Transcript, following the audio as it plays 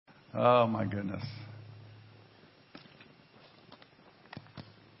Oh, my goodness.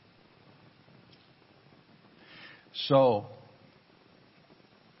 So,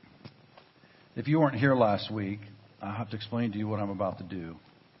 if you weren't here last week, I have to explain to you what I'm about to do.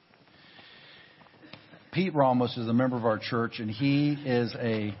 Pete Ramos is a member of our church, and he is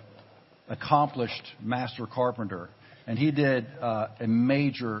a accomplished master carpenter. And he did a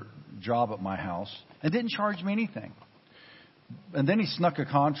major job at my house and didn't charge me anything. And then he snuck a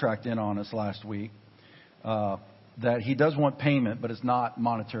contract in on us last week that he does want payment, but it's not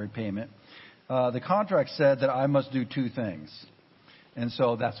monetary payment. The contract said that I must do two things. And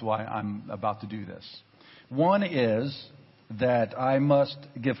so that's why I'm about to do this. One is that I must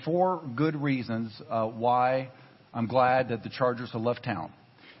give 4 good reasons why I'm glad that the Chargers have left town.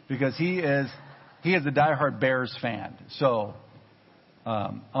 Because he is a diehard Bears fan. So,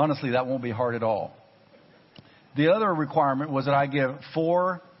 honestly, that won't be hard at all. The other requirement was that I give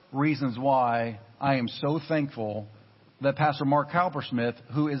 4 reasons why I am so thankful that Pastor Mark Cowpersmith,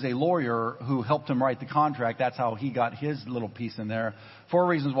 who is a lawyer who helped him write the contract, that's how he got his little piece in there. 4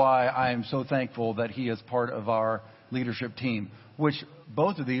 reasons why I am so thankful that he is part of our leadership team, which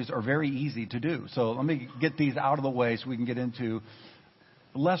both of these are very easy to do. So let me get these out of the way so we can get into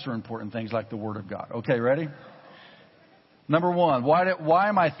lesser important things like the Word of God. Okay, ready? Number 1, why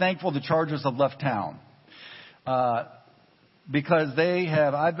am I thankful the Chargers have left town? Because they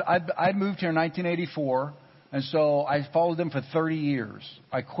have, I moved here in 1984. And so I followed them for 30 years.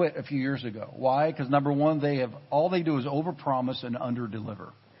 I quit a few years ago. Why? Because number 1, all they do is overpromise and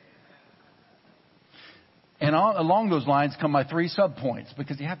underdeliver. And along those lines come my 3 subpoints,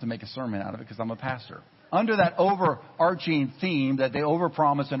 because you have to make a sermon out of it because I'm a pastor. Under that overarching theme that they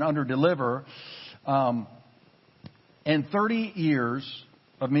overpromise and underdeliver, in 30 years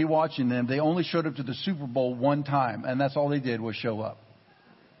of me watching them, they only showed up to the Super Bowl 1 time, and that's all they did was show up.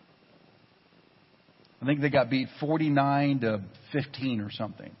 I think they got beat 49-15 or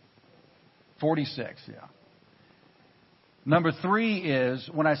something. 46, yeah. Number 3 is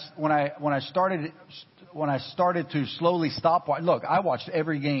when I started to slowly stop. Look, I watched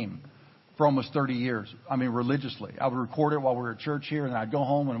every game for almost 30 years. I mean, religiously. I would record it while we were at church here, and then I'd go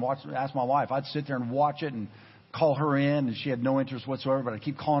home and ask my wife. I'd sit there and watch it and call her in, and she had no interest whatsoever, but I'd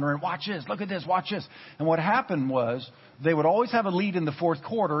keep calling her in. Watch this, look at this, watch this. And what happened was they would always have a lead in the fourth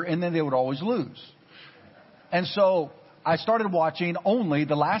quarter, and then they would always lose. And so I started watching only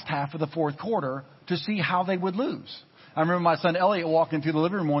the last half of the fourth quarter to see how they would lose. I remember my son Elliot walking through the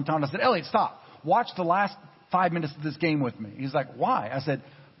living room one time. I said, Elliot, stop. Watch the last 5 minutes of this game with me. He's like, why? I said,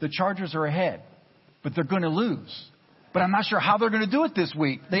 the Chargers are ahead, but they're going to lose. But I'm not sure how they're going to do it this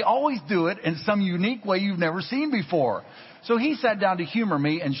week. They always do it in some unique way you've never seen before. So he sat down to humor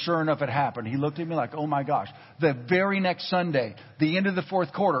me, and sure enough, it happened. He looked at me like, oh, my gosh. The very next Sunday, the end of the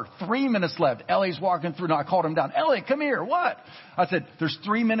fourth quarter, 3 minutes left. Ellie's walking through. No, I called him down. Ellie, come here. What? I said, there's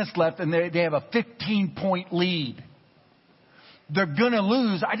 3 minutes left, and they have a 15-point lead. They're going to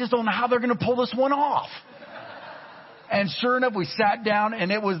lose. I just don't know how they're going to pull this one off. And sure enough, we sat down, and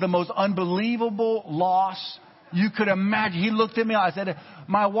it was the most unbelievable loss you could imagine. He looked at me. I said,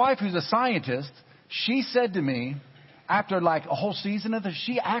 my wife, who's a scientist, she said to me, after like a whole season of this,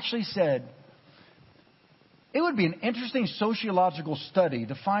 she actually said, it would be an interesting sociological study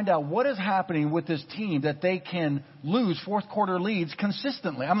to find out what is happening with this team that they can lose fourth quarter leads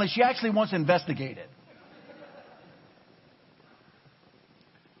consistently. I mean, she actually wants to investigate it.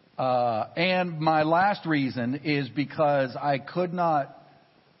 And my last reason is because I could not.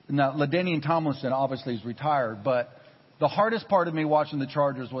 Now, LaDainian Tomlinson obviously is retired, but the hardest part of me watching the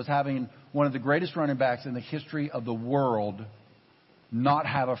Chargers was having one of the greatest running backs in the history of the world not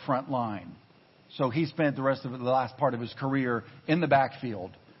have a front line. So he spent the last part of his career in the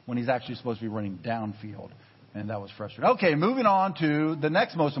backfield when he's actually supposed to be running downfield. And that was frustrating. Okay, moving on to the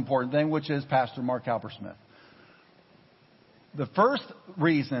next most important thing, which is Pastor Mark Cowpersmith. The first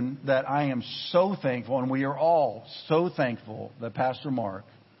reason that I am so thankful, and we are all so thankful that Pastor Mark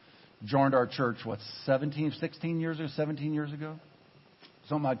joined our church, 17 years ago?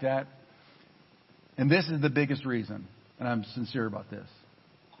 Something like that. And this is the biggest reason, and I'm sincere about this.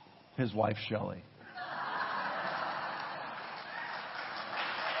 His wife, Shelley.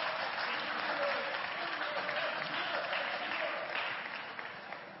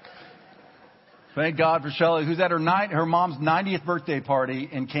 Thank God for Shelley, who's at her mom's 90th birthday party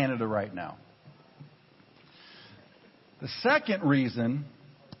in Canada right now. The second reason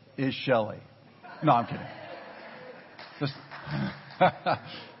is Shelley. No, I'm kidding.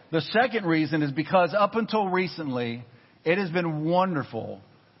 The second reason is because up until recently, it has been wonderful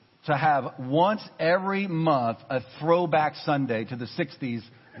to have once every month a throwback Sunday to the 60s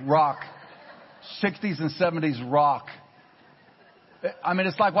rock, 60s and 70s rock. I mean,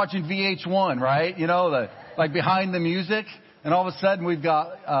 it's like watching VH1, right? You know, like behind the music. And all of a sudden we've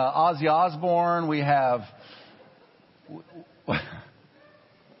got Ozzy Osbourne. We have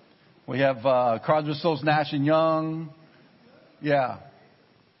Crosby, Stills, Nash and Young. Yeah.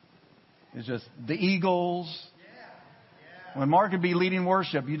 It's just the Eagles. When Mark would be leading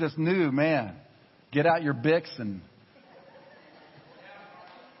worship, you just knew, man, get out your Bics. And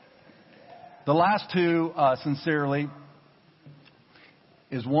the last two, sincerely,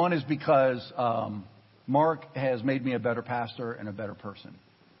 one is because Mark has made me a better pastor and a better person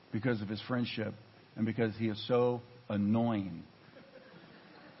because of his friendship and because he is so annoying.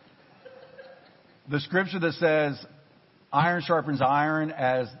 The scripture that says, iron sharpens iron,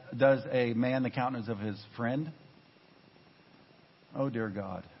 as does a man the countenance of his friend. Oh, dear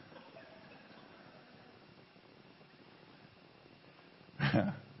God.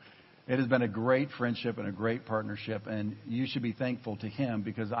 It has been a great friendship and a great partnership, and you should be thankful to him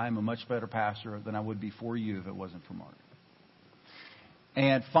because I am a much better pastor than I would be for you if it wasn't for Mark.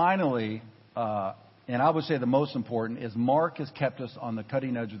 And finally, and I would say the most important, is Mark has kept us on the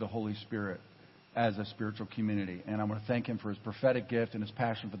cutting edge of the Holy Spirit as a spiritual community. And I want to thank him for his prophetic gift and his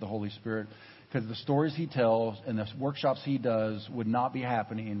passion for the Holy Spirit, because the stories he tells and the workshops he does would not be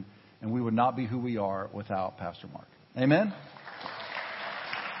happening, and we would not be who we are without Pastor Mark. Amen?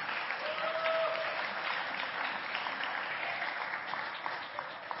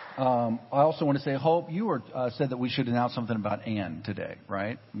 I also want to say, Hope, you said that we should announce something about Ann today,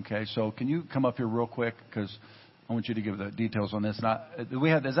 right? Okay, so can you come up here real quick, because I want you to give the details on this. Is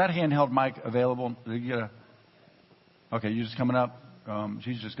that handheld mic available? Okay, you just coming up?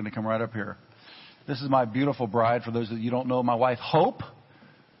 She's just going to come right up here. This is my beautiful bride. For those of you who don't know, my wife, Hope.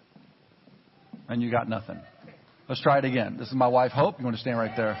 And you got nothing. Let's try it again. This is my wife, Hope. You want to stand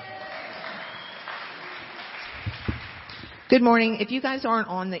right there? Good morning. If you guys aren't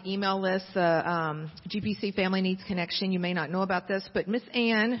on the email list, the GPC Family Needs Connection, you may not know about this, but Miss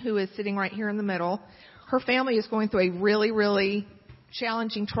Ann, who is sitting right here in the middle, her family is going through a really, really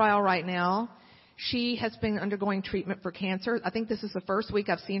challenging trial right now. She has been undergoing treatment for cancer. I think this is the first week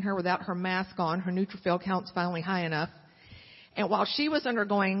I've seen her without her mask on. Her neutrophil count's finally high enough. And while she was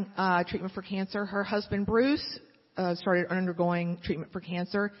undergoing treatment for cancer, her husband Bruce started undergoing treatment for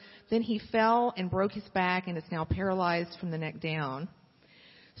cancer. Then he fell and broke his back and is now paralyzed from the neck down.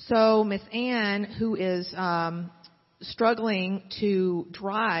 So Miss Ann, who is struggling to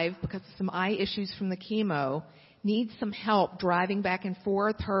drive because of some eye issues from the chemo, needs some help driving back and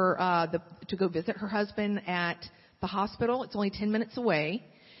forth to go visit her husband at the hospital. It's only 10 minutes away.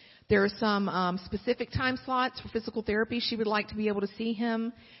 There are some specific time slots for physical therapy. She would like to be able to see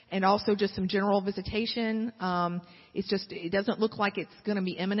him, and also just some general visitation. It doesn't look like it's going to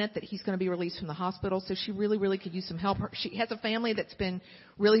be imminent that he's going to be released from the hospital, so she really, really could use some help. She has a family that's been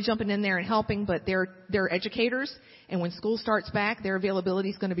really jumping in there and helping, but they're educators, and when school starts back, their availability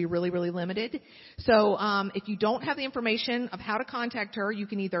is going to be really, really limited. So if you don't have the information of how to contact her, you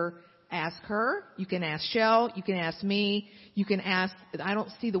can either ask her, you can ask Shell, you can ask me, you can ask, I don't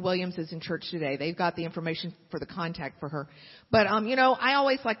see the Williamses in church today. They've got the information for the contact for her. But, I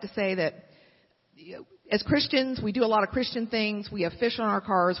always like to say that as Christians, we do a lot of Christian things. We have fish on our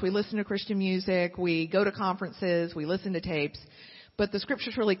cars. We listen to Christian music. We go to conferences. We listen to tapes. But the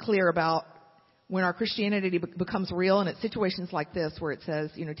scripture's really clear about when our Christianity becomes real, and it's situations like this where it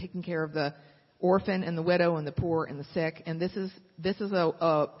says, taking care of the orphan and the widow and the poor and the sick. And this is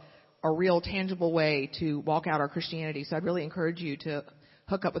a real tangible way to walk out our Christianity. So I'd really encourage you to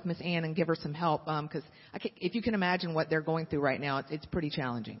hook up with Miss Ann and give her some help, because if you can imagine what they're going through right now, it's pretty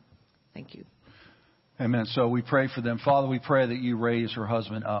challenging. Thank you. Amen. So we pray for them. Father, we pray that you raise her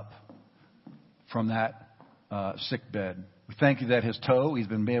husband up from that sick bed. We thank you that his toe, he's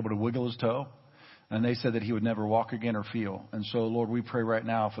been able to wiggle his toe, and they said that he would never walk again or feel. And so, Lord, we pray right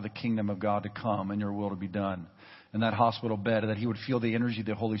now for the kingdom of God to come and your will to be done in that hospital bed, that he would feel the energy of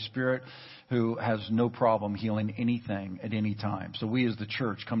the Holy Spirit, who has no problem healing anything at any time. So we as the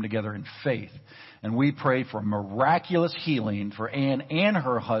church come together in faith, and we pray for miraculous healing for Ann and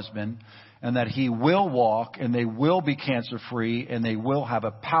her husband, and that he will walk, and they will be cancer-free, and they will have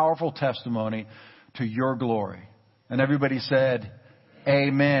a powerful testimony to your glory. And everybody said,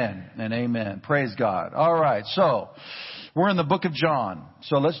 amen and amen. Praise God. All right, so we're in the book of John.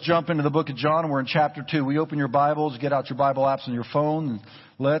 So let's jump into the book of John. We're in chapter 2. We open your Bibles, get out your Bible apps on your phone, and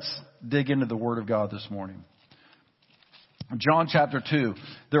let's dig into the Word of God this morning. John chapter 2.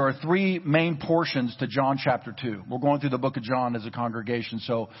 There are three main portions to John chapter 2. We're going through the book of John as a congregation,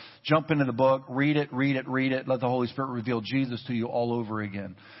 so jump into the book, read it. Let the Holy Spirit reveal Jesus to you all over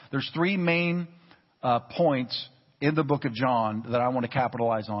again. There's three main points in the book of John that I want to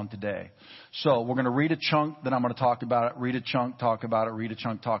capitalize on today. So we're going to read a chunk, then I'm going to talk about it, read a chunk, talk about it, read a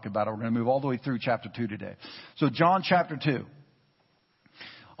chunk, talk about it. We're going to move all the way through chapter 2 today. So John chapter 2.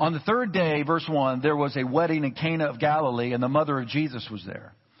 On the third day, verse 1, there was a wedding in Cana of Galilee, and the mother of Jesus was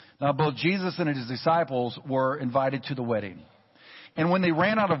there. Now, both Jesus and his disciples were invited to the wedding. And when they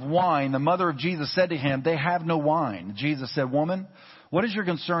ran out of wine, the mother of Jesus said to him, "They have no wine." Jesus said, "Woman, what does your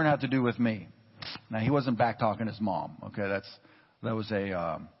concern have to do with me?" Now, he wasn't back talking his mom. Okay, that was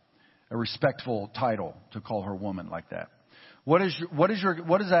a respectful title to call her woman like that. What does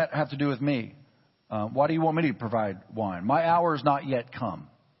that have to do with me? Why do you want me to provide wine? My hour is not yet come.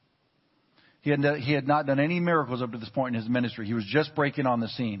 He had not done any miracles up to this point in his ministry. He was just breaking on the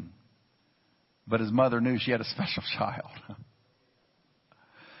scene. But his mother knew she had a special child.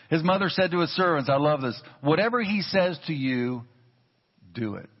 His mother said to his servants, I love this, "Whatever he says to you,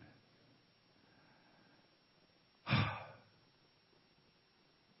 do it."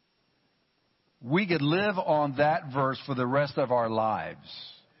 We could live on that verse for the rest of our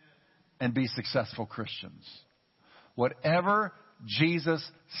lives and be successful Christians. Whatever Jesus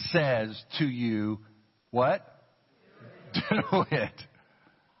says to you, what? Do it.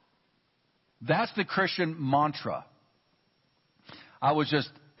 That's the Christian mantra. I was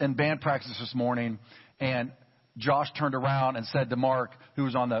just in band practice this morning, and Josh turned around and said to Mark, who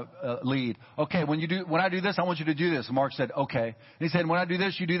was on the lead, "Okay, when I do this, I want you to do this." And Mark said, "Okay." And he said, "When I do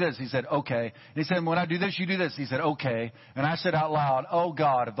this, you do this." He said, "Okay." And he said, "When I do this, you do this." He said, "Okay." And I said out loud, "Oh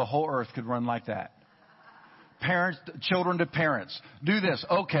God, if the whole earth could run like that." Parents, children to parents. Do this.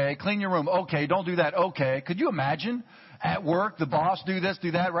 Okay. Clean your room. Okay. Don't do that. Okay. Could you imagine at work, the boss do this, do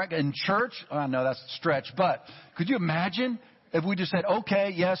that, right? In church, I know that's a stretch, but could you imagine if we just said,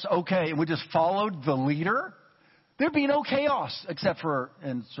 okay, yes, okay, and we just followed the leader? There'd be no chaos, except for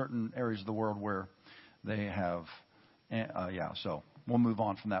in certain areas of the world where they have, so we'll move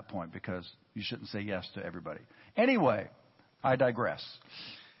on from that point because you shouldn't say yes to everybody. Anyway, I digress.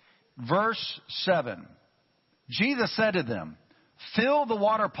 Verse 7. Jesus said to them, "Fill the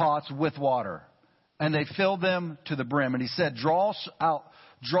water pots with water." And they filled them to the brim. And he said, Draw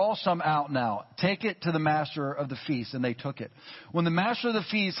some out now. Take it to the master of the feast. And they took it. When the master of the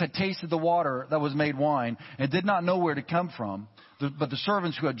feast had tasted the water that was made wine and did not know where it come from, but the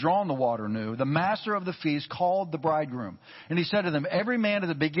servants who had drawn the water knew, the master of the feast called the bridegroom. And he said to them, "Every man at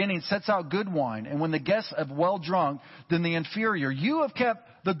the beginning sets out good wine. And when the guests have well drunk, then the inferior. You have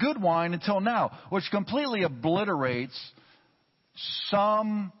kept the good wine until now," which completely obliterates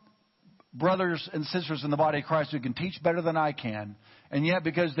some brothers and sisters in the body of Christ who can teach better than I can. And yet,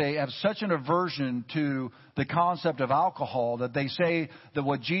 because they have such an aversion to the concept of alcohol, that they say that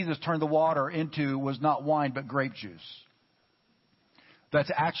what Jesus turned the water into was not wine but grape juice.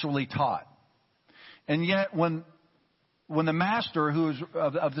 That's actually taught. And yet, when the master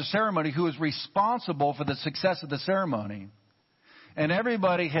of the ceremony, who is responsible for the success of the ceremony, and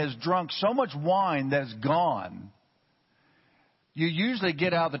everybody has drunk so much wine that's gone, you usually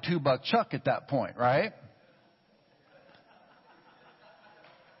get out the $2 chuck at that point, right?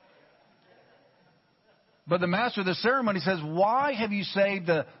 But the master of the ceremony says, "Why have you saved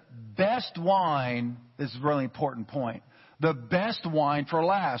the best wine?" This is a really important point. The best wine for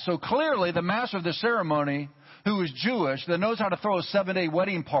last. So clearly the master of the ceremony, who is Jewish, that knows how to throw a 7-day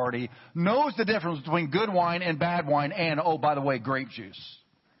wedding party, knows the difference between good wine and bad wine and, oh, by the way, grape juice.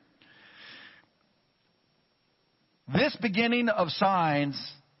 This beginning of signs,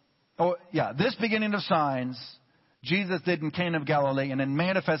 Jesus did in Cana of Galilee, and then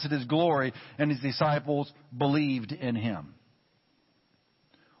manifested his glory, and his disciples believed in him.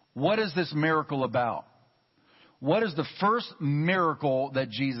 What is this miracle about? What is the first miracle that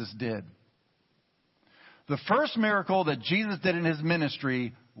Jesus did? The first miracle that Jesus did in his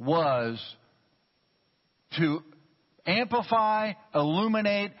ministry was to amplify,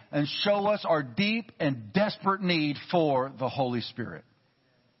 illuminate, and show us our deep and desperate need for the Holy Spirit.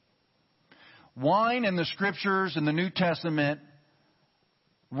 Wine in the Scriptures in the New Testament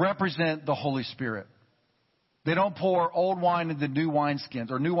represent the Holy Spirit. They don't pour old wine into new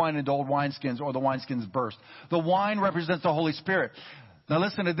wineskins or new wine into old wineskins or the wineskins burst. The wine represents the Holy Spirit. Now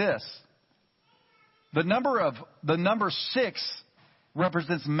listen to this. The number 6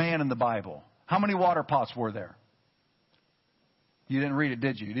 represents man in the Bible. How many water pots were there? You didn't read it,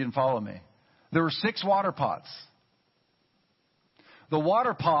 did you? You didn't follow me. There were 6 water pots. The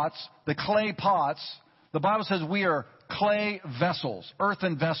water pots, the clay pots, the Bible says we are clay vessels,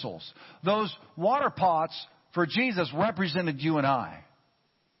 earthen vessels. Those water pots for Jesus represented you and I.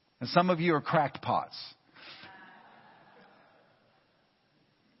 And some of you are cracked pots.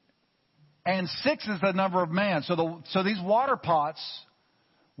 And 6 is the number of man. So these water pots,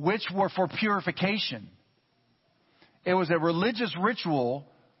 which were for purification, it was a religious ritual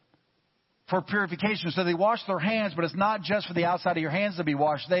for purification. So they washed their hands, but it's not just for the outside of your hands to be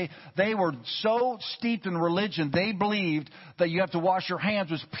washed. They were so steeped in religion, they believed that you have to wash your hands,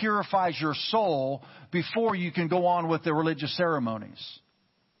 which purifies your soul before you can go on with the religious ceremonies.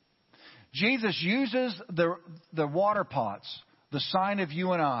 Jesus uses the water pots, the sign of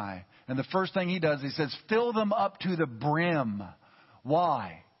you and I, and the first thing he does, he says, fill them up to the brim.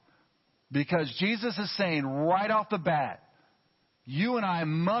 Why? Because Jesus is saying right off the bat, you and I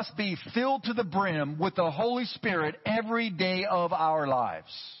must be filled to the brim with the Holy Spirit every day of our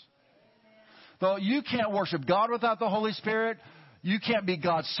lives. Though you can't worship God without the Holy Spirit. You can't be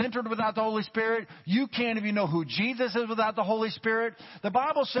God-centered without the Holy Spirit. You can't even know who Jesus is without the Holy Spirit. The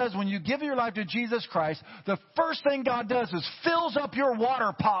Bible says when you give your life to Jesus Christ, the first thing God does is fills up your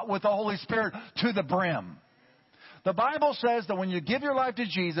water pot with the Holy Spirit to the brim. The Bible says that when you give your life to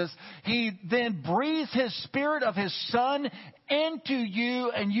Jesus, He then breathes His Spirit of His Son into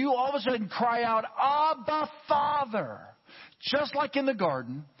you, and you all of a sudden cry out, Abba, Father. Just like in the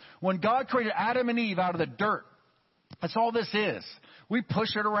garden, when God created Adam and Eve out of the dirt. That's all this is. We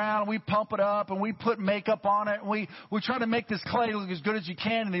push it around, we pump it up, and we put makeup on it. And we try to make this clay look as good as you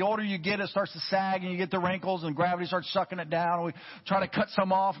can. And the older you get, it starts to sag, and you get the wrinkles, and gravity starts sucking it down. And we try to cut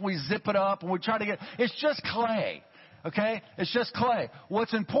some off, and we zip it up, and we try to get... It's just clay. Okay? It's just clay.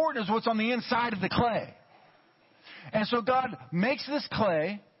 What's important is what's on the inside of the clay. And so God makes this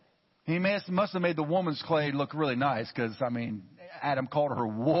clay. He must have made the woman's clay look really nice because, Adam called her,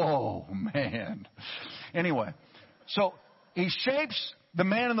 whoa, man. Anyway, so He shapes the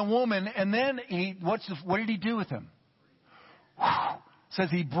man and the woman, and then what did He do with him? Says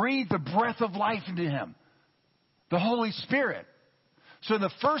He breathed the breath of life into him. The Holy Spirit. So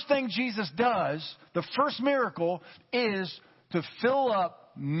the first thing Jesus does, the first miracle, is to fill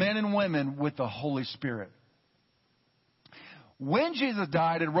up men and women with the Holy Spirit. When Jesus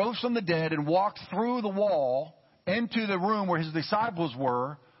died and rose from the dead and walked through the wall into the room where His disciples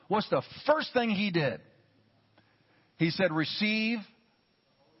were, what's the first thing He did? He said, receive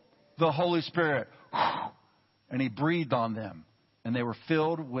the Holy Spirit. And He breathed on them, and they were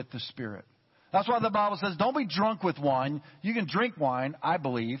filled with the Spirit. That's why the Bible says, don't be drunk with wine. You can drink wine, I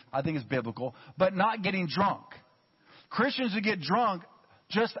believe. I think it's biblical. But not getting drunk. Christians who get drunk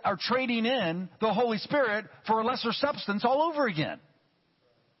just are trading in the Holy Spirit for a lesser substance all over again.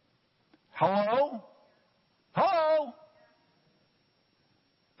 Hello? Hello?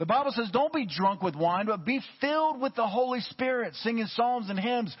 The Bible says, don't be drunk with wine, but be filled with the Holy Spirit, singing psalms and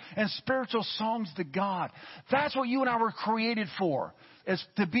hymns and spiritual songs to God. That's what you and I were created for, is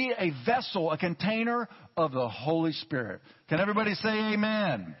to be a vessel, a container of the Holy Spirit. Can everybody say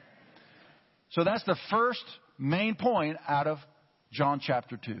amen? So that's the first main point out of John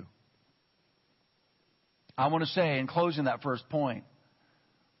chapter 2. I want to say, in closing that first point,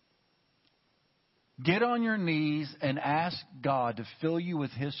 get on your knees and ask God to fill you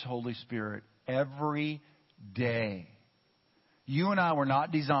with His Holy Spirit every day. You and I were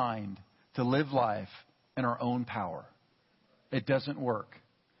not designed to live life in our own power. It doesn't work.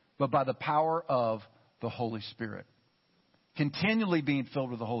 But by the power of the Holy Spirit. Continually being filled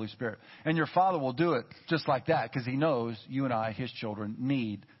with the Holy Spirit. And your Father will do it just like that because He knows you and I, His children,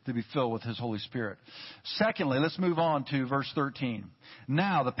 need to be filled with His Holy Spirit. Secondly, let's move on to verse 13.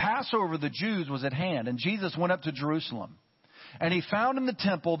 Now, the Passover of the Jews was at hand, and Jesus went up to Jerusalem. And He found in the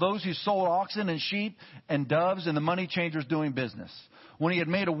temple those who sold oxen and sheep and doves and the money changers doing business. When He had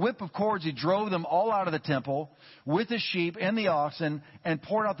made a whip of cords, He drove them all out of the temple with the sheep and the oxen and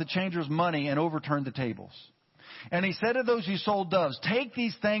poured out the changers' money and overturned the tables. And He said to those who sold doves, take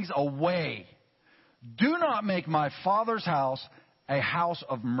these things away. Do not make my Father's house a house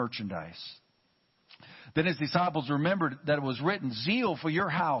of merchandise. Then His disciples remembered that it was written, zeal for your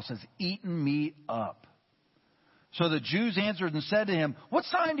house has eaten me up. So the Jews answered and said to Him, what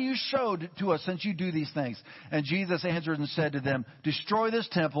sign do you show to us since you do these things? And Jesus answered and said to them, destroy this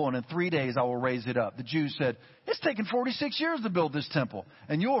temple, and in 3 days I will raise it up. The Jews said, it's taken 46 years to build this temple,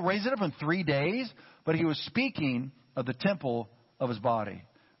 and you will raise it up in 3 days? But He was speaking of the temple of His body.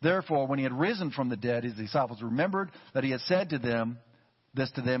 Therefore, when He had risen from the dead, His disciples remembered that He had said to them,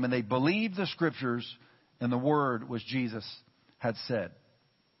 and they believed the Scriptures and the word which Jesus had said.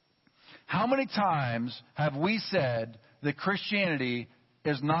 How many times have we said that Christianity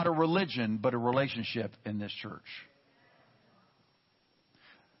is not a religion, but a relationship in this church?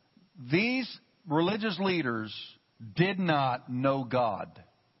 these religious leaders did not know God.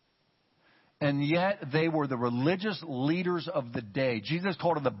 And yet they were the religious leaders of the day. Jesus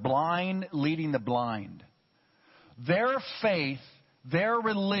called it the blind leading the blind. Their faith, their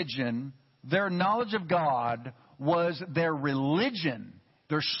religion, their knowledge of God was their religion,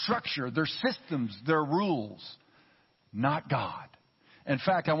 their structure, their systems, their rules, not God. In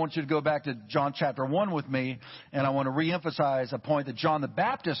fact, I want you to go back to John chapter 1 with me, and I want to reemphasize a point that John the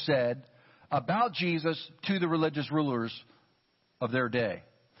Baptist said about Jesus to the religious rulers of their day.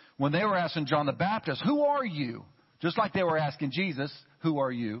 When they were asking John the Baptist, who are you? Just like they were asking Jesus, who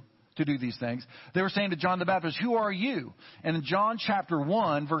are you to do these things? They were saying to John the Baptist, who are you? And in John chapter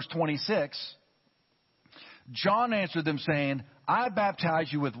 1, verse 26, John answered them saying, I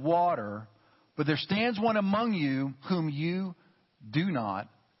baptize you with water, but there stands one among you whom you do not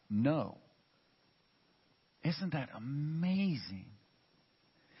know. Isn't that amazing?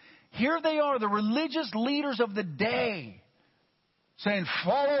 Here they are, the religious leaders of the day, saying,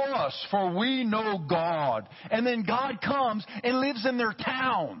 follow us, for we know God. And then God comes and lives in their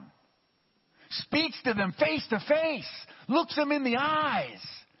town, speaks to them face to face, looks them in the eyes,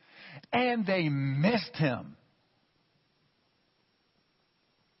 and they missed him.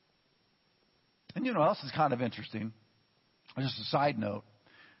 And you know what else is kind of interesting? Just a side note.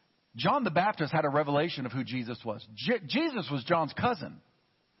 John the Baptist had a revelation of who Jesus was. Jesus was John's cousin.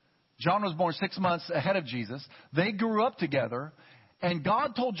 John was born 6 months ahead of Jesus. They grew up together. And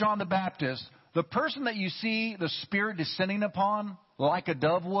God told John the Baptist, the person that you see the Spirit descending upon like a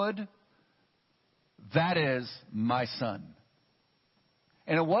dove would, that is my son.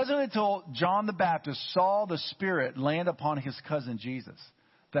 And it wasn't until John the Baptist saw the Spirit land upon his cousin Jesus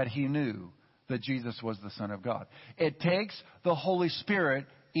that he knew that Jesus was the Son of God. It takes the Holy Spirit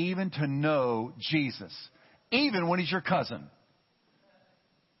even to know Jesus, even when he's your cousin.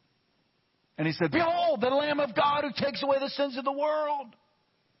 And he said, behold, the Lamb of God who takes away the sins of the world.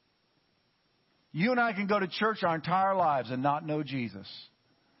 You and I can go to church our entire lives and not know Jesus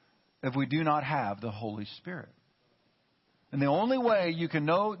if we do not have the Holy Spirit. And the only way you can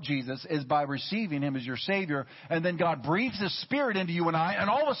know Jesus is by receiving him as your Savior. And then God breathes his Spirit into you and I. And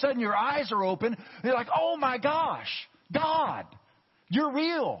all of a sudden your eyes are open. You're like, oh my gosh, God, you're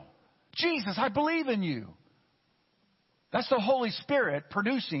real. Jesus, I believe in you. That's the Holy Spirit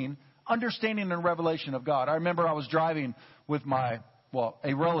producing understanding and revelation of God. I remember I was driving with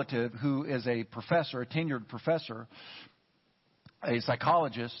a relative who is a professor, a tenured professor, a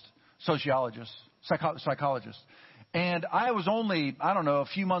psychologist, sociologist, psychologist. And I was only, a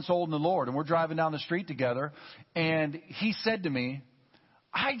few months old in the Lord. And we're driving down the street together. And he said to me,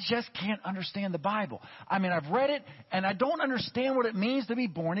 I just can't understand the Bible. I mean, I've read it and I don't understand what it means to be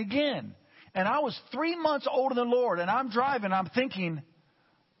born again. And I was 3 months older than the Lord. And I'm driving, I'm thinking,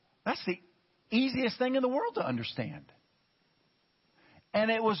 that's the easiest thing in the world to understand. And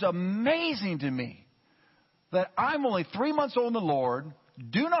it was amazing to me that I'm only 3 months old in the Lord,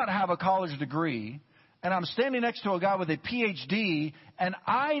 do not have a college degree, and I'm standing next to a guy with a PhD, and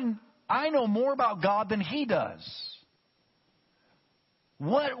I know more about God than he does.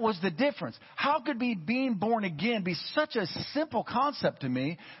 What was the difference? How could being born again be such a simple concept to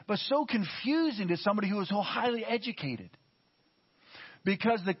me, but so confusing to somebody who is so highly educated?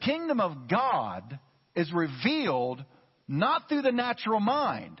 Because the kingdom of God is revealed not through the natural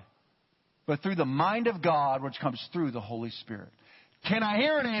mind, but through the mind of God, which comes through the Holy Spirit. Can I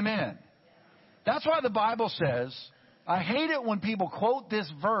hear an amen? That's why the Bible says, I hate it when people quote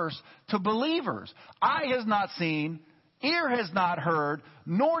this verse to believers. Eye has not seen, ear has not heard,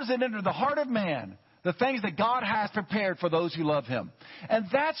 nor does it enter the heart of man, the things that God has prepared for those who love him. And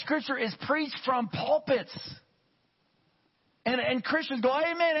that scripture is preached from pulpits. And Christians go,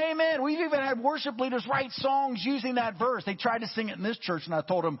 amen, amen. We've even had worship leaders write songs using that verse. They tried to sing it in this church, and I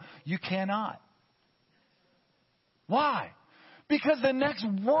told them, you cannot. Why? Because the next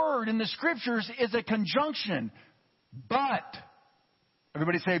word in the scriptures is a conjunction. But.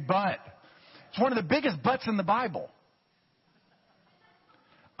 Everybody say but. It's one of the biggest buts in the Bible.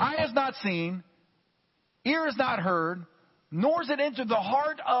 Eye has not seen, ear has not heard, nor has it entered the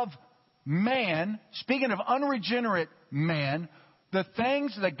heart of man, speaking of unregenerate man, the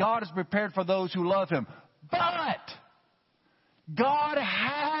things that God has prepared for those who love him. But God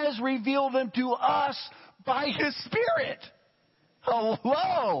has revealed them to us by his Spirit.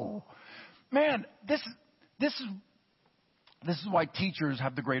 Hello. Man, this is why teachers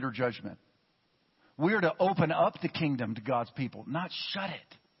have the greater judgment. We are to open up the kingdom to God's people, not shut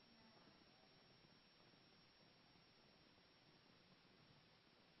it.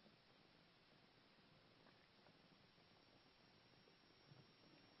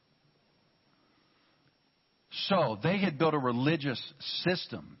 So they had built a religious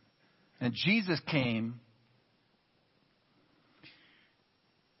system. And Jesus came,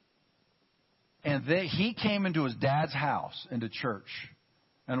 and he came into his dad's house, into church.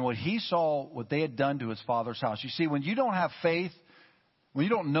 And what he saw, what they had done to his father's house. You see, when you don't have faith, when you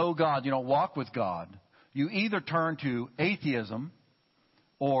don't know God, you don't walk with God, you either turn to atheism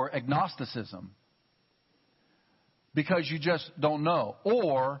or agnosticism because you just don't know,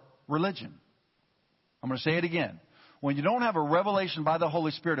 or religion. I'm going to say it again. When you don't have a revelation by the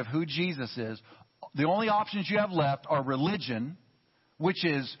Holy Spirit of who Jesus is, the only options you have left are religion, which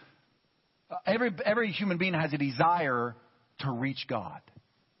is every human being has a desire to reach God.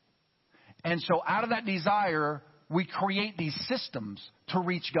 And so out of that desire, we create these systems to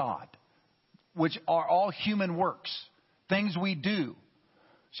reach God, which are all human works, things we do.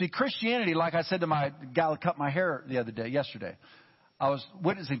 See, Christianity, like I said to my gal who cut my hair yesterday, I was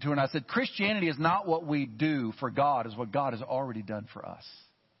witnessing to her, and I said, Christianity is not what we do for God, is what God has already done for us.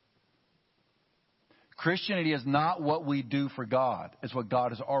 Christianity is not what we do for God, it's what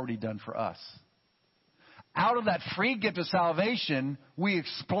God has already done for us. Out of that free gift of salvation, we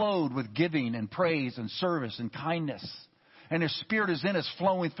explode with giving and praise and service and kindness. And His Spirit is in us,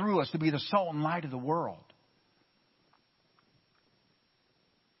 flowing through us to be the salt and light of the world.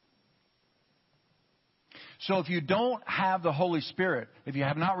 So if you don't have the Holy Spirit, if you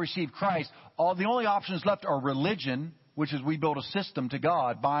have not received Christ, the only options left are religion, which is we build a system to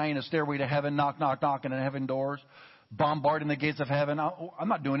God, buying a stairway to heaven, knocking on heaven doors, bombarding the gates of heaven. I'm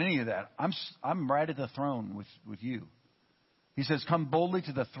not doing any of that. I'm right at the throne with you. He says, come boldly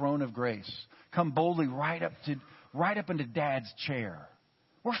to the throne of grace. Come boldly right up into Dad's chair.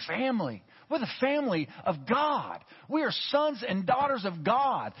 We're family. We're the family of God. We are sons and daughters of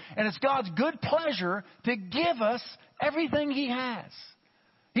God. And it's God's good pleasure to give us everything He has.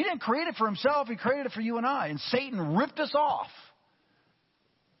 He didn't create it for Himself. He created it for you and I. And Satan ripped us off.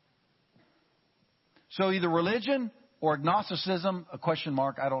 So either religion or agnosticism, a question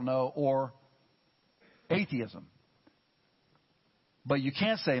mark, I don't know, or atheism. But you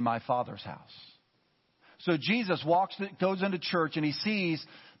can't say my Father's house. So Jesus goes into church, and He sees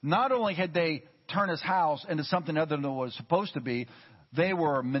not only had they turned His house into something other than what it was supposed to be, they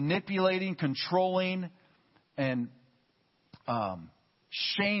were manipulating, controlling, and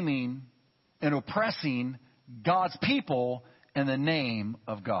shaming and oppressing God's people in the name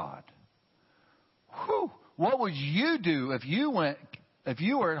of God. Whew. What would you do if you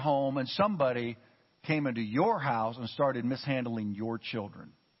were at home and somebody came into your house and started mishandling your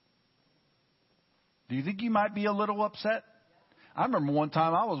children? Do you think you might be a little upset? I remember one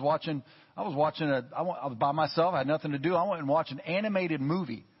time I was by myself. I had nothing to do. I went and watched an animated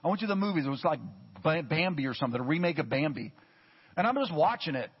movie. I went to the movies. It was like Bambi or something, a remake of Bambi. And I'm just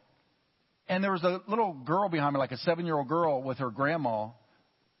watching it. And there was a little girl behind me, like a 7-year-old girl with her grandma.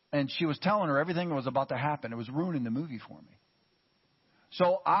 And she was telling her everything that was about to happen. It was ruining the movie for me.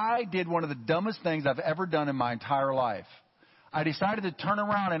 So I did one of the dumbest things I've ever done in my entire life. I decided to turn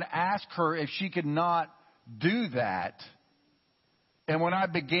around and ask her if she could not do that. And when I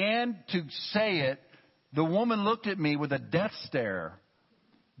began to say it, the woman looked at me with a death stare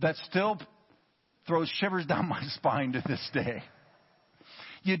that still throws shivers down my spine to this day.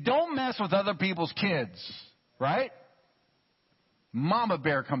 You don't mess with other people's kids, right? Mama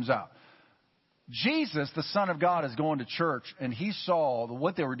bear comes out. Jesus, the Son of God, is going to church, and He saw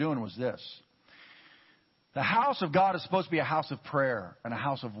what they were doing was this. The house of God is supposed to be a house of prayer and a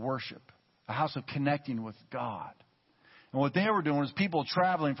house of worship, a house of connecting with God. And what they were doing was people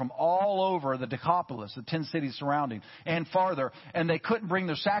traveling from all over the Decapolis, the 10 cities surrounding, and farther, and they couldn't bring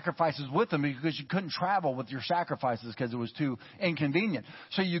their sacrifices with them because you couldn't travel with your sacrifices because it was too inconvenient.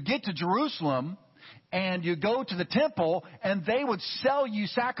 So you get to Jerusalem, and you go to the temple, and they would sell you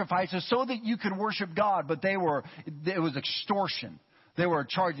sacrifices so that you could worship God, but it was extortion. They were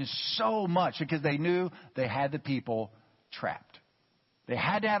charging so much because they knew they had the people trapped. They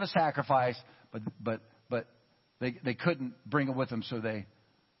had to have a sacrifice, but they couldn't bring it with them, so they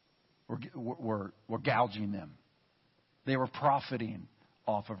were gouging them. They were profiting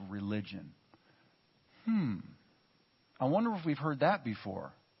off of religion. I wonder if we've heard that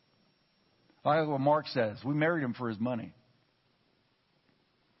before. I like what Mark says. We married him for his money.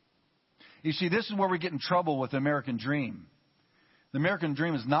 You see, this is where we get in trouble with the American dream. The American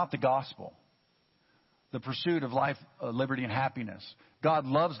dream is not the gospel. The pursuit of life, liberty, and happiness. God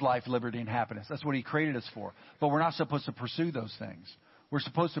loves life, liberty, and happiness. That's what He created us for. But we're not supposed to pursue those things. We're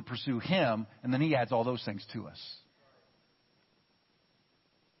supposed to pursue Him, and then He adds all those things to us.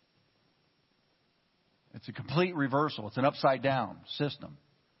 It's a complete reversal. It's an upside down system.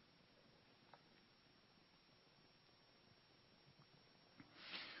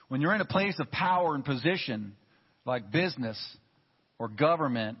 When you're in a place of power and position, like business or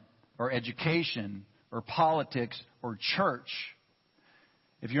government or education or politics or church,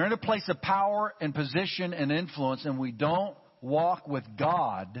 if you're in a place of power and position and influence and we don't walk with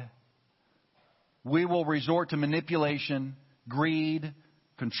God, we will resort to manipulation, greed,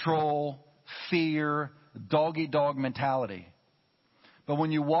 control, fear, dog-eat-dog mentality. But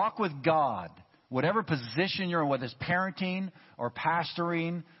when you walk with God, whatever position you're in, whether it's parenting or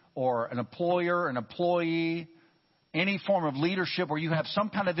pastoring or an employer, an employee, any form of leadership where you have some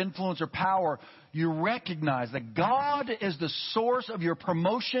kind of influence or power, you recognize that God is the source of your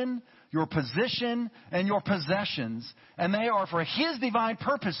promotion, your position, and your possessions. And they are for His divine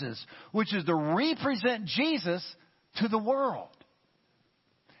purposes, which is to represent Jesus to the world.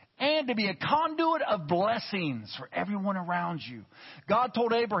 And to be a conduit of blessings for everyone around you. God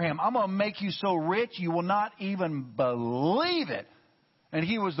told Abraham, I'm going to make you so rich you will not even believe it. And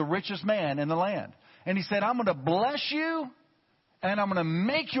he was the richest man in the land. And he said, I'm going to bless you and I'm going to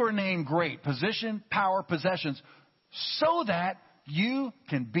make your name great. Position, power, possessions, so that you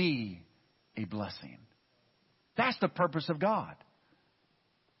can be a blessing. That's the purpose of God.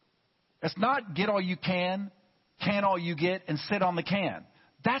 It's not get all you can all you get, and sit on the can.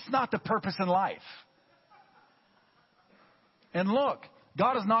 That's not the purpose in life. And look,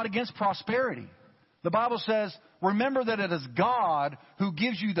 God is not against prosperity. The Bible says, remember that it is God who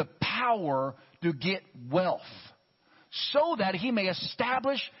gives you the power to get wealth, so that He may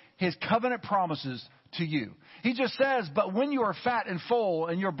establish His covenant promises to you. He just says, but when you are fat and full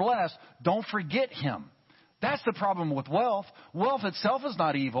and you're blessed, don't forget Him. That's the problem with wealth. Wealth itself is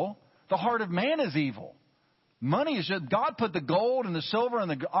not evil. The heart of man is evil. Money is just, God put the gold and the silver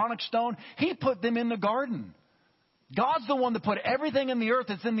and the onyx stone. He put them in the garden. God's the one that put everything in the earth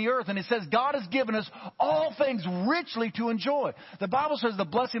that's in the earth. And it says God has given us all things richly to enjoy. The Bible says the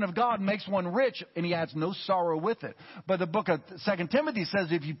blessing of God makes one rich and He adds no sorrow with it. But the book of 2 Timothy says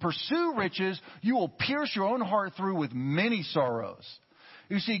if you pursue riches, you will pierce your own heart through with many sorrows.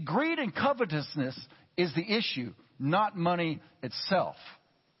 You see, greed and covetousness is the issue, not money itself.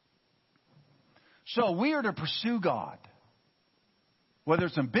 So we are to pursue God. Whether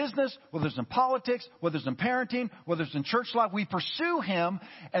it's in business, whether it's in politics, whether it's in parenting, whether it's in church life, we pursue Him,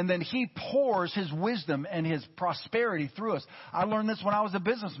 and then He pours His wisdom and His prosperity through us. I learned this when I was a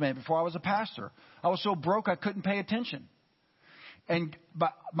businessman before I was a pastor. I was so broke I couldn't pay attention. And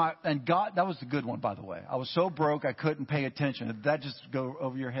God, that was the good one, by the way. I was so broke I couldn't pay attention. Did that just go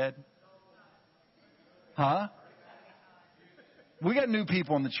over your head? Huh? We got new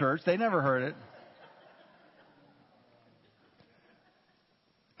people in the church. They never heard it.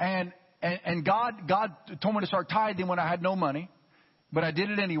 And God told me to start tithing when I had no money, but I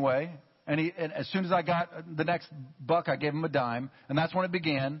did it anyway. And as soon as I got the next buck, I gave Him a dime, and that's when it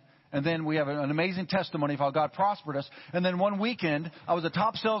began. And then we have an amazing testimony of how God prospered us. And then one weekend, I was the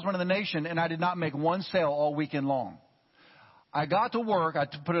top salesman in the nation, and I did not make one sale all weekend long. I got to work. I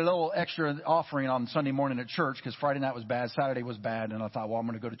put a little extra offering on Sunday morning at church because Friday night was bad, Saturday was bad, and I thought, well, I'm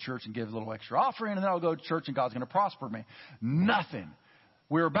going to go to church and give a little extra offering, and then I'll go to church, and God's going to prosper me. Nothing.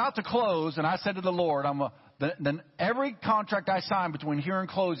 We were about to close, and I said to the Lord, then every contract I sign between here and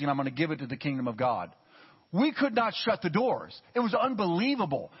closing, I'm going to give it to the kingdom of God. We could not shut the doors. It was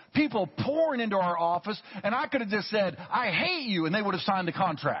unbelievable. People pouring into our office, and I could have just said, I hate you, and they would have signed the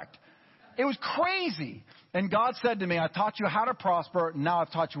contract. It was crazy. And God said to me, I taught you how to prosper. Now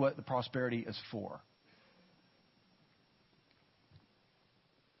I've taught you what the prosperity is for.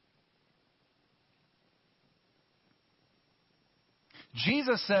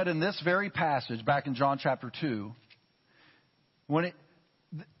 Jesus said in this very passage, back in John chapter 2,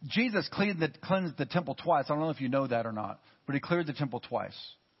 Jesus cleansed the temple twice. I don't know if you know that or not, but He cleared the temple twice.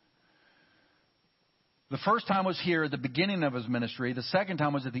 The first time was here at the beginning of His ministry. The second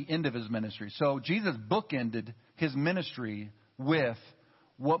time was at the end of His ministry. So Jesus bookended His ministry with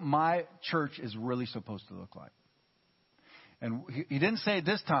what my church is really supposed to look like. And He didn't say it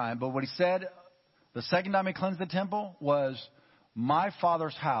this time, but what He said the second time He cleansed the temple was, my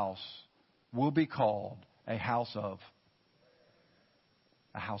Father's house will be called a house of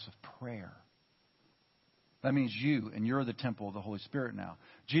prayer. That means you, and you're the temple of the Holy Spirit now.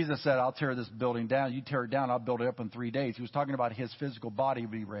 Jesus said, I'll tear this building down. You tear it down, I'll build it up in 3 days. He was talking about His physical body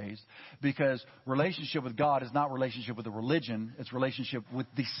be raised, because relationship with God is not relationship with a religion. It's relationship with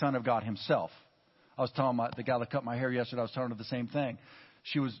the Son of God Himself. I was telling the gal that cut my hair yesterday, I was telling her the same thing.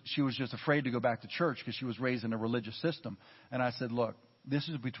 She was just afraid to go back to church because she was raised in a religious system. And I said, look, this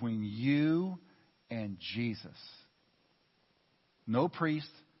is between you and Jesus. No priest,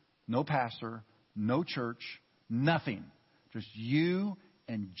 no pastor, no church, nothing. Just you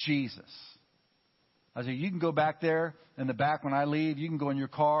and Jesus. I said, you can go back there in the back when I leave. You can go in your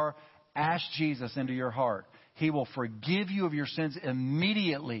car. Ask Jesus into your heart. He will forgive you of your sins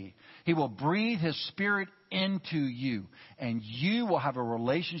immediately. He will breathe His Spirit into you. And you will have a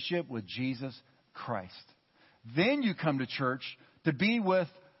relationship with Jesus Christ. Then you come to church to be with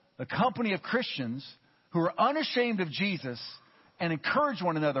a company of Christians who are unashamed of Jesus and encourage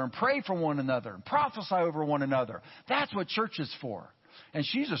one another and pray for one another and prophesy over one another. That's what church is for. And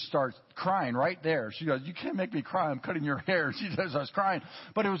she just starts crying right there. She goes, you can't make me cry. I'm cutting your hair. She says, I was crying.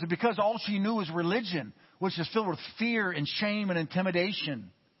 But it was because all she knew was religion, which is filled with fear and shame and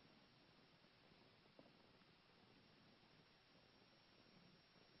intimidation.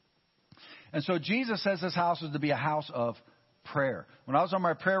 And so Jesus says this house is to be a house of prayer. When I was on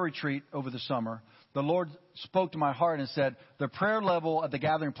my prayer retreat over the summer, the Lord spoke to my heart and said, the prayer level at the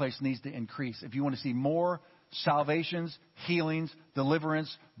gathering place needs to increase. If you want to see more salvations, healings,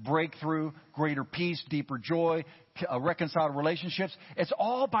 deliverance, breakthrough, greater peace, deeper joy, reconciled relationships, it's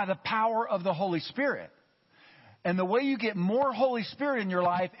all by the power of the Holy Spirit. And the way you get more Holy Spirit in your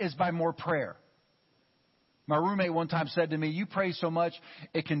life is by more prayer. My roommate one time said to me, you pray so much,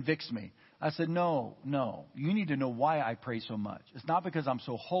 it convicts me. I said, no. You need to know why I pray so much. It's not because I'm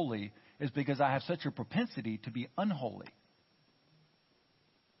so holy. It's because I have such a propensity to be unholy.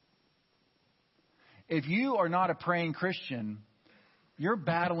 If you are not a praying Christian, you're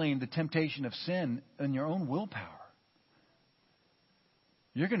battling the temptation of sin in your own willpower.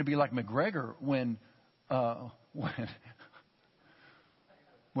 You're going to be like McGregor when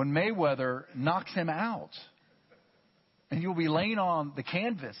Mayweather knocks him out. And you'll be laying on the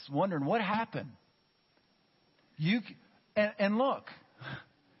canvas wondering what happened. And look,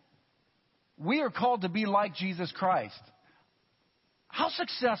 we are called to be like Jesus Christ. How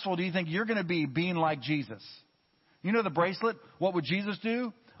successful do you think you're going to be being like Jesus? You know the bracelet, what would Jesus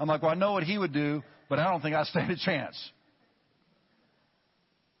do? I'm like, well, I know what He would do, but I don't think I stand a chance.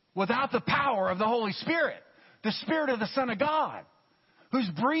 Without the power of the Holy Spirit, the Spirit of the Son of God, who's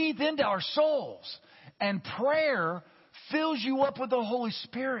breathed into our souls. And prayer fills you up with the Holy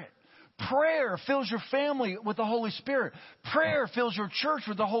Spirit. Prayer fills your family with the Holy Spirit. Prayer fills your church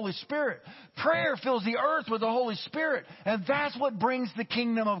with the Holy Spirit. Prayer fills the earth with the Holy Spirit. And that's what brings the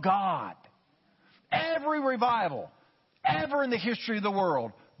kingdom of God. Every revival ever in the history of the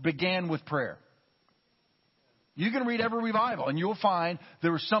world began with prayer. You can read every revival and you'll find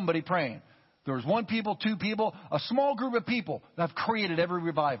there was somebody praying. There was one people, two people, a small group of people that have created every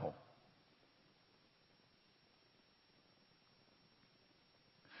revival.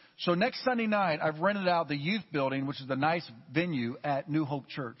 So next Sunday night, I've rented out the youth building, which is a nice venue at New Hope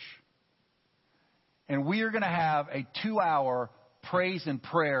Church. And we are going to have a 2-hour praise and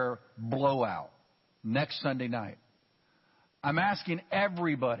prayer blowout next Sunday night. I'm asking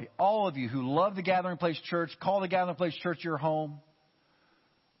everybody, all of you who love the Gathering Place Church, call the Gathering Place Church your home,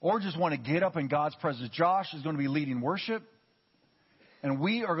 or just want to get up in God's presence. Josh is going to be leading worship, and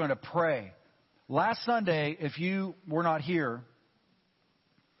we are going to pray. Last Sunday, if you were not here,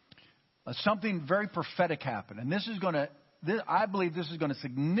 something very prophetic happened. And I believe this is going to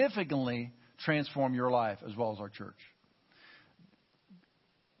significantly transform your life as well as our church.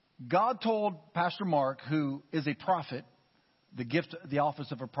 God told Pastor Mark, who is a prophet, the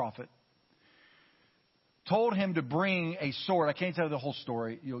office of a prophet, told him to bring a sword. I can't tell you the whole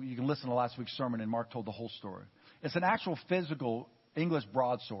story. You can listen to last week's sermon, and Mark told the whole story. It's an actual physical English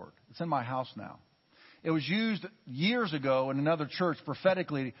broadsword. It's in my house now. It was used years ago in another church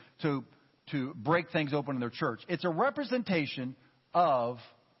prophetically to break things open in their church. It's a representation of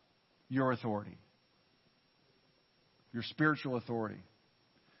your authority, your spiritual authority.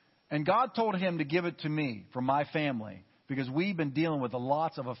 And God told him to give it to me from my family because we've been dealing with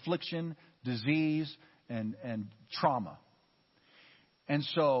lots of affliction, disease, and trauma. And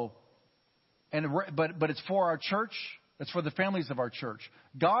so, but it's for our church. It's for the families of our church.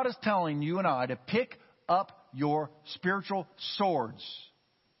 God is telling you and I to pick up your spiritual swords.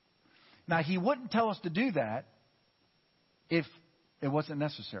 Now, He wouldn't tell us to do that if it wasn't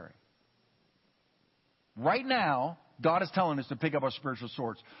necessary. Right now, God is telling us to pick up our spiritual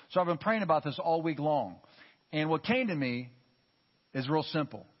swords. So I've been praying about this all week long. And what came to me is real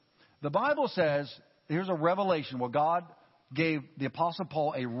simple. The Bible says, here's a revelation. Well, God gave the Apostle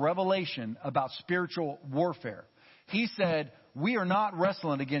Paul a revelation about spiritual warfare. He said, we are not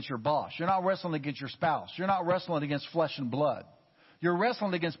wrestling against your boss. You're not wrestling against your spouse. You're not wrestling against flesh and blood. You're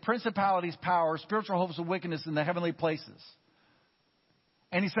wrestling against principalities, powers, spiritual hosts of wickedness in the heavenly places.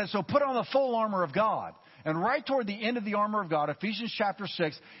 And he says, so put on the full armor of God. And right toward the end of the armor of God, Ephesians chapter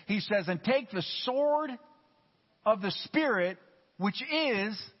 6, he says, and take the sword of the Spirit, which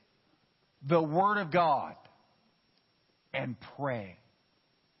is the Word of God, and pray.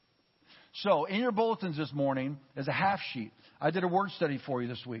 So, in your bulletins this morning is a half sheet. I did a word study for you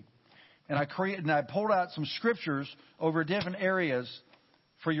this week. And I pulled out some scriptures over different areas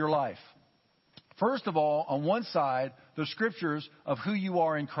for your life. First of all, on one side, the scriptures of who you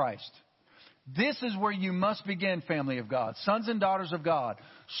are in Christ. This is where you must begin, family of God, sons and daughters of God.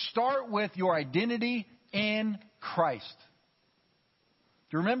 Start with your identity in Christ.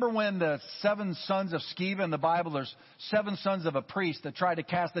 Do you remember when the 7 sons of Sceva in the Bible, there's 7 sons of a priest that tried to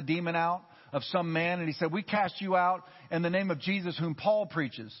cast the demon out of some man, and he said, we cast you out in the name of Jesus whom Paul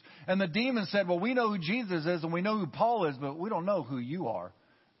preaches. And the demon said, well, we know who Jesus is and we know who Paul is, but we don't know who you are.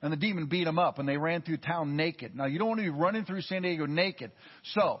 And the demon beat them up and they ran through town naked. Now, you don't want to be running through San Diego naked.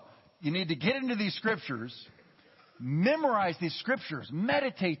 So, you need to get into these scriptures, memorize these scriptures,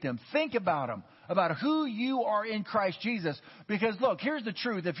 meditate them, think about them, about who you are in Christ Jesus. Because look, here's the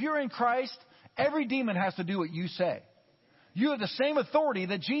truth. If you're in Christ, every demon has to do what you say. You have the same authority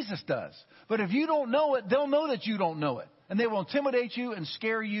that Jesus does. But if you don't know it, they'll know that you don't know it. And they will intimidate you and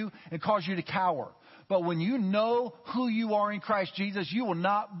scare you and cause you to cower. But when you know who you are in Christ Jesus, you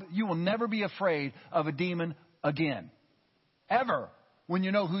will never be afraid of a demon again. Ever. When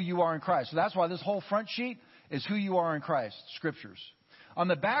you know who you are in Christ. So that's why this whole front sheet is who you are in Christ, scriptures. On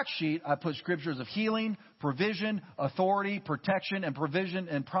the back sheet, I put scriptures of healing, provision, authority, protection, and provision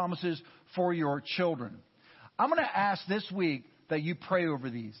and promises for your children. I'm going to ask this week that you pray over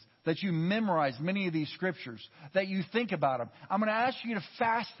these, that you memorize many of these scriptures, that you think about them. I'm going to ask you to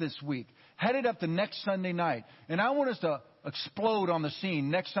fast this week, headed up to next Sunday night. And I want us to explode on the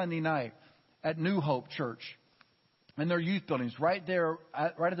scene next Sunday night at New Hope Church. And their youth buildings right there,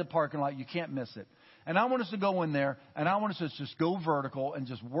 right at the parking lot. You can't miss it. And I want us to go in there, and I want us to just go vertical and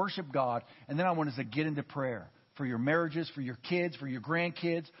just worship God. And then I want us to get into prayer for your marriages, for your kids, for your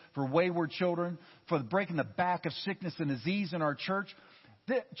grandkids, for wayward children, for breaking the back of sickness and disease in our church.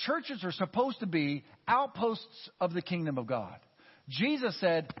 The churches are supposed to be outposts of the kingdom of God. Jesus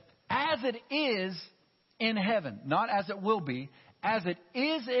said, as it is in heaven, not as it will be, as it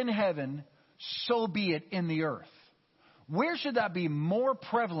is in heaven, so be it in the earth. Where should that be more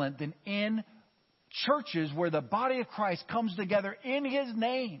prevalent than in churches where the body of Christ comes together in His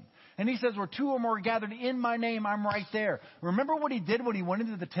name? And He says, where 2 or more are gathered in my name, I'm right there. Remember what He did when He went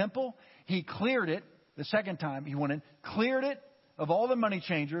into the temple? He cleared it the second time He went in, cleared it of all the money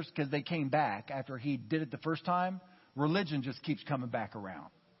changers because they came back after He did it the first time. Religion just keeps coming back around.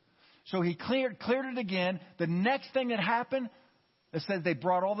 So He cleared it again. The next thing that happened, it says they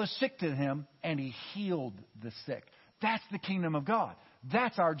brought all the sick to Him and He healed the sick. That's the kingdom of God.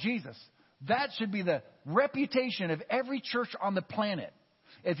 That's our Jesus. That should be the reputation of every church on the planet.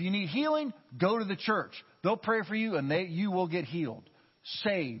 If you need healing, go to the church. They'll pray for you and you will get healed,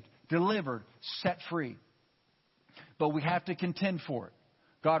 saved, delivered, set free. But we have to contend for it.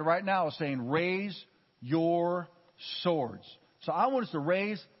 God right now is saying, raise your swords. So I want us to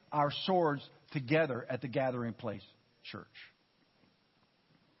raise our swords together at the Gathering Place Church.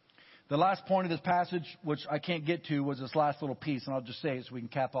 The last point of this passage, which I can't get to, was this last little piece, and I'll just say it so we can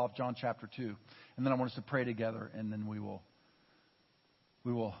cap off John chapter 2. And then I want us to pray together, and then we will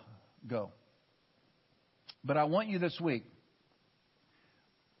go. But I want you this week,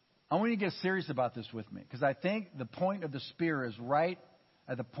 I want you to get serious about this with me, because I think the point of the spear is right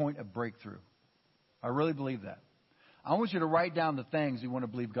at the point of breakthrough. I really believe that. I want you to write down the things you want to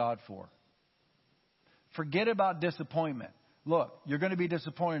believe God for. Forget about disappointment. Look, you're going to be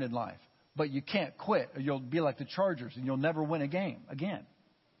disappointed in life, but you can't quit or you'll be like the Chargers and you'll never win a game again.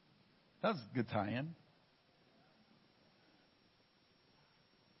 That was a good tie-in.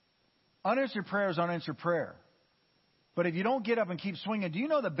 Unanswered prayer is unanswered prayer. But if you don't get up and keep swinging, do you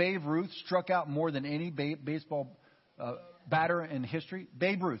know that Babe Ruth struck out more than any baseball batter in history?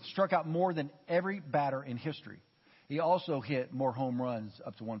 Babe Ruth struck out more than every batter in history. He also hit more home runs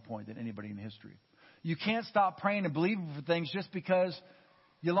up to one point than anybody in history. You can't stop praying and believing for things just because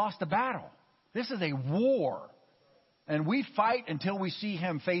you lost a battle. This is a war. And we fight until we see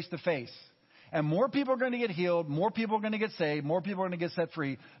Him face to face. And more people are going to get healed. More people are going to get saved. More people are going to get set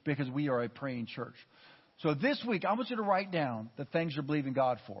free because we are a praying church. So this week, I want you to write down the things you're believing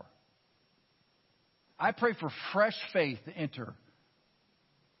God for. I pray for fresh faith to enter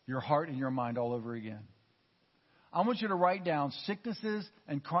your heart and your mind all over again. I want you to write down sicknesses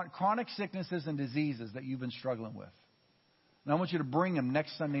and chronic sicknesses and diseases that you've been struggling with. And I want you to bring them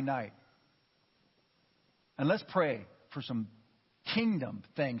next Sunday night. And let's pray for some kingdom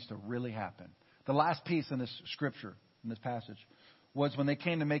things to really happen. The last piece in this scripture, in this passage, was when they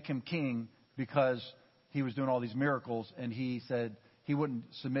came to make Him king because he was doing all these miracles, and he said he wouldn't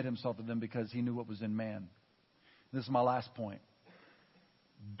submit himself to them because he knew what was in man. This is my last point.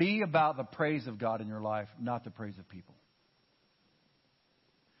 Be about the praise of God in your life, not the praise of people.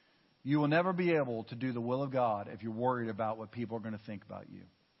 You will never be able to do the will of God if you're worried about what people are going to think about you.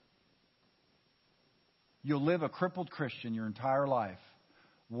 You'll live a crippled Christian your entire life,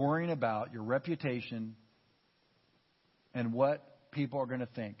 worrying about your reputation and what people are going to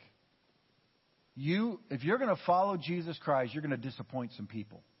think. If you're going to follow Jesus Christ, you're going to disappoint some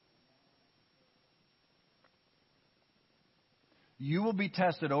people. You will be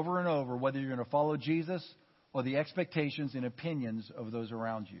tested over and over whether you're going to follow Jesus or the expectations and opinions of those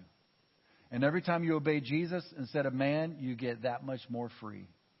around you. And every time you obey Jesus instead of man, you get that much more free.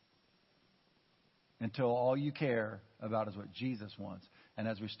 Until all you care about is what Jesus wants. And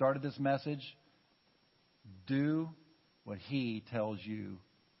as we started this message, do what He tells you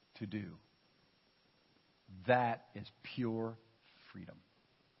to do. That is pure freedom.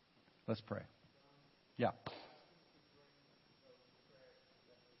 Let's pray. Yeah.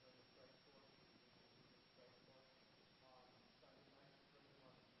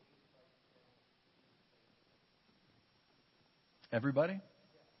 Everybody?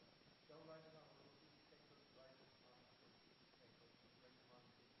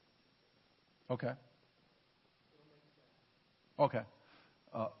 Okay. Okay.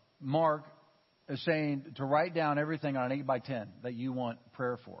 Mark is saying to write down everything on an 8x10 that you want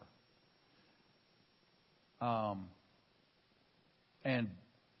prayer for. And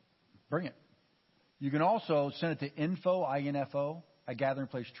bring it. You can also send it to info, at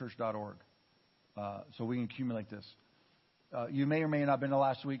gatheringplacechurch.org. So we can accumulate this. You may or may not have been to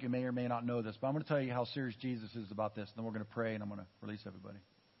last week. You may or may not know this. But I'm going to tell you how serious Jesus is about this. Then we're going to pray, and I'm going to release everybody.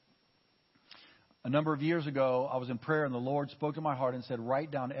 A number of years ago, I was in prayer, and the Lord spoke to my heart and said, write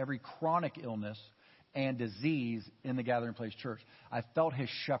down every chronic illness and disease in the Gathering Place Church. I felt His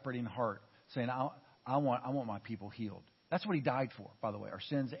shepherding heart saying, I want my people healed. That's what He died for, by the way, our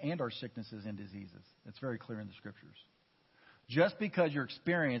sins and our sicknesses and diseases. It's very clear in the Scriptures. Just because your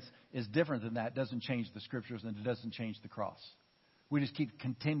experience is different than that doesn't change the Scriptures, and it doesn't change the cross. We just keep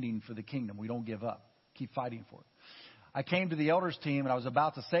contending for the kingdom. We don't give up. Keep fighting for it. I came to the elders team, and I was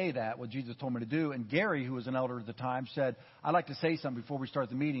about to say that, what Jesus told me to do. And Gary, who was an elder at the time, said, I'd like to say something before we start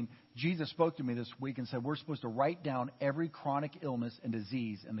the meeting. Jesus spoke to me this week and said, we're supposed to write down every chronic illness and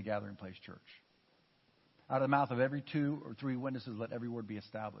disease in the Gathering Place Church. Out of the mouth of every 2 or 3 witnesses, let every word be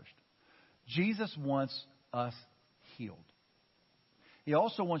established. Jesus wants us healed. He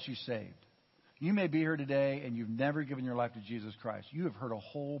also wants you saved. You may be here today and you've never given your life to Jesus Christ. You have heard a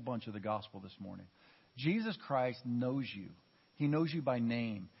whole bunch of the gospel this morning. Jesus Christ knows you. He knows you by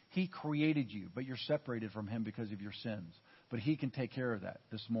name. He created you, but you're separated from Him because of your sins. But He can take care of that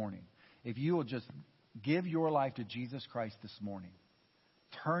this morning. If you will just give your life to Jesus Christ this morning,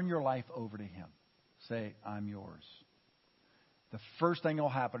 turn your life over to Him. Say, I'm yours. The first thing that will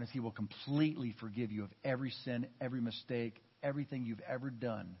happen is He will completely forgive you of every sin, every mistake, everything you've ever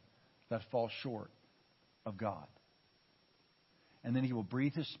done that falls short of God. And then He will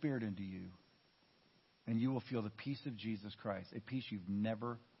breathe His Spirit into you, and you will feel the peace of Jesus Christ, a peace you've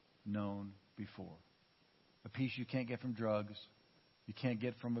never known before. A peace you can't get from drugs, you can't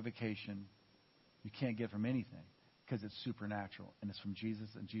get from a vacation, you can't get from anything, because it's supernatural, and it's from Jesus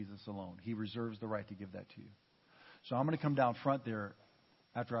and Jesus alone. He reserves the right to give that to you. So I'm going to come down front there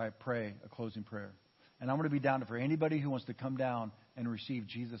after I pray a closing prayer. And I'm going to be down for anybody who wants to come down and receive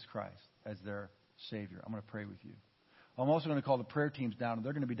Jesus Christ as their Savior. I'm going to pray with you. I'm also going to call the prayer teams down, and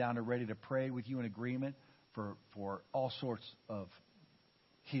they're going to be down there ready to pray with you in agreement for all sorts of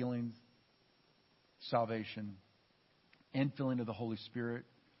healings, salvation, infilling of the Holy Spirit.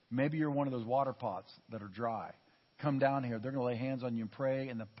 Maybe you're one of those water pots that are dry. Come down here. They're going to lay hands on you and pray,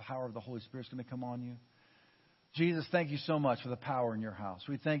 and the power of the Holy Spirit is going to come on you. Jesus, thank you so much for the power in your house.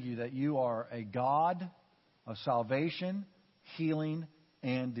 We thank you that you are a God of salvation, healing,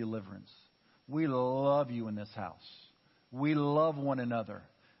 and deliverance. We love you in this house. We love one another.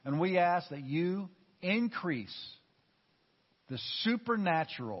 And we ask that you increase the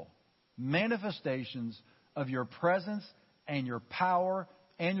supernatural manifestations of your presence and your power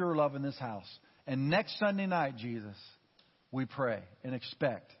and your love in this house. And next Sunday night, Jesus, we pray and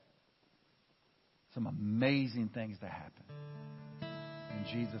expect some amazing things to happen. In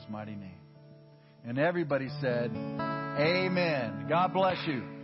Jesus' mighty name. And everybody said, Amen. God bless you.